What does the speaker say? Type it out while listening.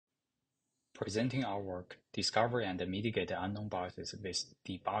Presenting our work, Discover and Mitigate Unknown Biases with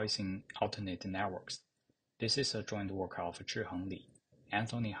Debiasing Alternate Networks. This is a joint work of Zhiheng Li,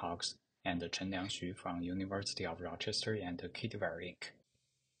 Anthony Hoogs, and Chenliang Xu from University of Rochester and Kitware Inc.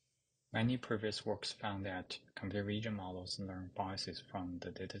 Many previous works found that computer vision models learn biases from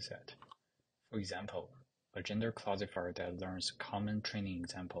the dataset. For example, a gender classifier that learns common training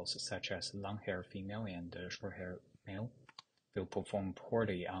examples such as long-haired female and short-haired male will perform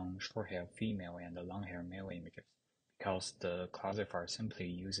poorly on short-haired female and long-haired male images because the classifier simply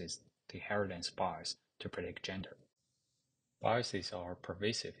uses the inheritance bias to predict gender. Biases are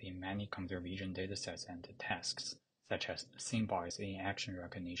pervasive in many computer vision datasets and tasks, such as scene bias in action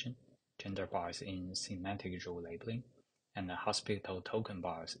recognition, gender bias in semantic rule labeling, and hospital token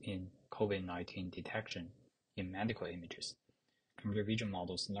bias in COVID-19 detection in medical images. Computer vision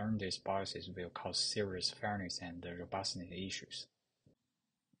models learn these biases will cause serious fairness and robustness issues.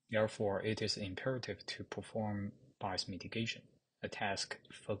 Therefore, it is imperative to perform bias mitigation. A task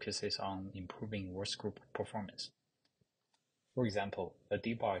focuses on improving worst group performance. For example, a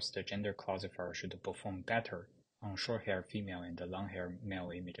debiased gender classifier should perform better on short-haired female and long-haired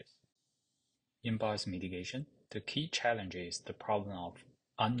male images. In bias mitigation, the key challenge is the problem of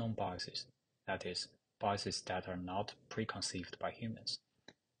unknown biases, that is, biases that are not preconceived by humans.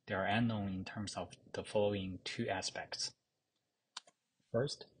 They are unknown in terms of the following two aspects.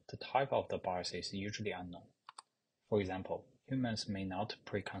 First, the type of the bias is usually unknown. For example, humans may not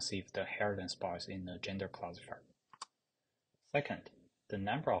preconceive the inheritance bias in a gender classifier. Second, the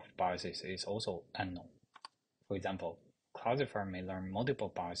number of biases is also unknown. For example, classifier may learn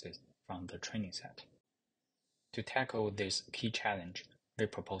multiple biases from the training set. To tackle this key challenge, we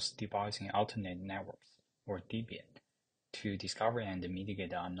propose debiasing alternate networks, or Debian, to discover and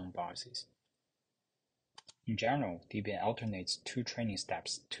mitigate unknown biases. In general, Debian alternates two training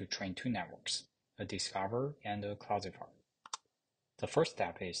steps to train two networks, a discoverer and a classifier. The first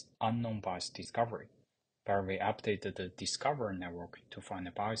step is unknown bias discovery, where we update the discoverer network to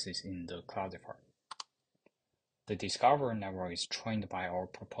find biases in the classifier. The discoverer network is trained by our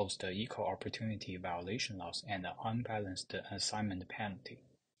proposed equal opportunity violation loss and unbalanced assignment penalty.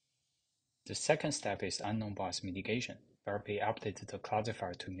 The second step is unknown bias mitigation, where we update the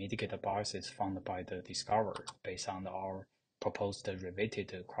classifier to mitigate the biases found by the discoverer based on our proposed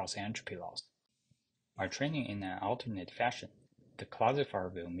related cross-entropy loss. By training in an alternate fashion, the classifier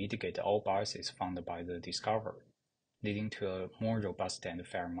will mitigate all biases found by the discoverer, leading to a more robust and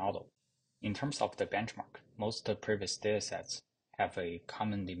fair model. In terms of the benchmark, most previous datasets have a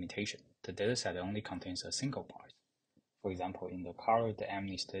common limitation. The dataset only contains a single bias. For example, in the colored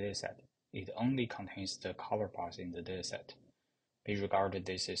amnist dataset, it only contains the color bias in the dataset. We regard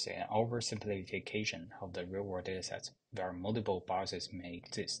this as an oversimplification of the real-world datasets where multiple biases may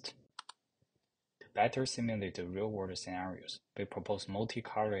exist. To better simulate the real-world scenarios, we propose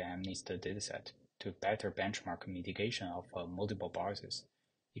multi-color amnist dataset to better benchmark mitigation of multiple biases.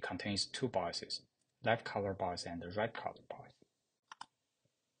 It contains two biases, left color bias and right color bias.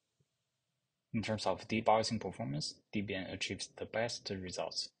 In terms of debiasing performance, Debian achieves the best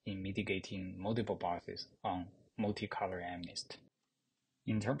results in mitigating multiple biases on multicolor amnist.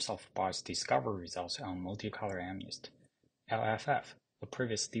 In terms of bias discovery results on multicolor amnist, LFF, the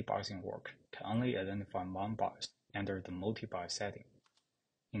previous debiasing work, can only identify one bias under the multi-bias setting.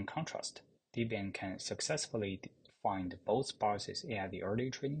 In contrast, Debian can successfully find both biases at the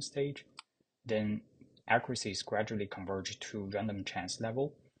early training stage, then accuracies gradually converge to random chance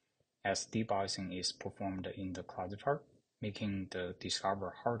level as debiasing is performed in the classifier, making the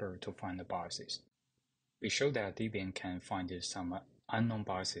discoverer harder to find the biases. We show that Debian can find some unknown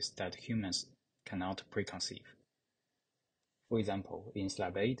biases that humans cannot preconceive. For example, in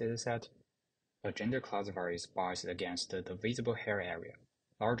Slab A dataset, a gender classifier is biased against the visible hair area.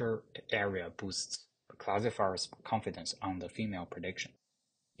 Larger area boosts the classifier's confidence on the female prediction.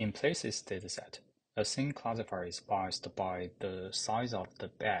 In Places dataset, a scene classifier is biased by the size of the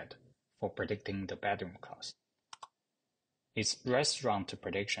bed for predicting the bedroom class. Its restaurant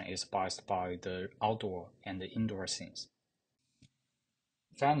prediction is biased by the outdoor and the indoor scenes.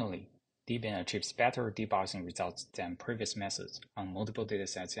 Finally, Debian achieves better debiasing results than previous methods on multiple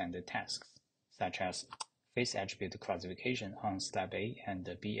datasets and tasks, such as face attribute classification on Slab A and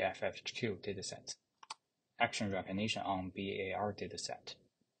BFFQ datasets, action recognition on BAR dataset,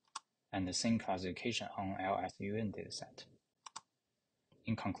 and scene classification on LSUN dataset.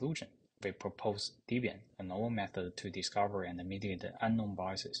 In conclusion, we propose Debian, a novel method to discover and mitigate unknown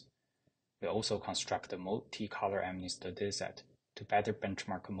biases. We also construct a multi-color amnist dataset to better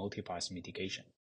benchmark multi-bias mitigation.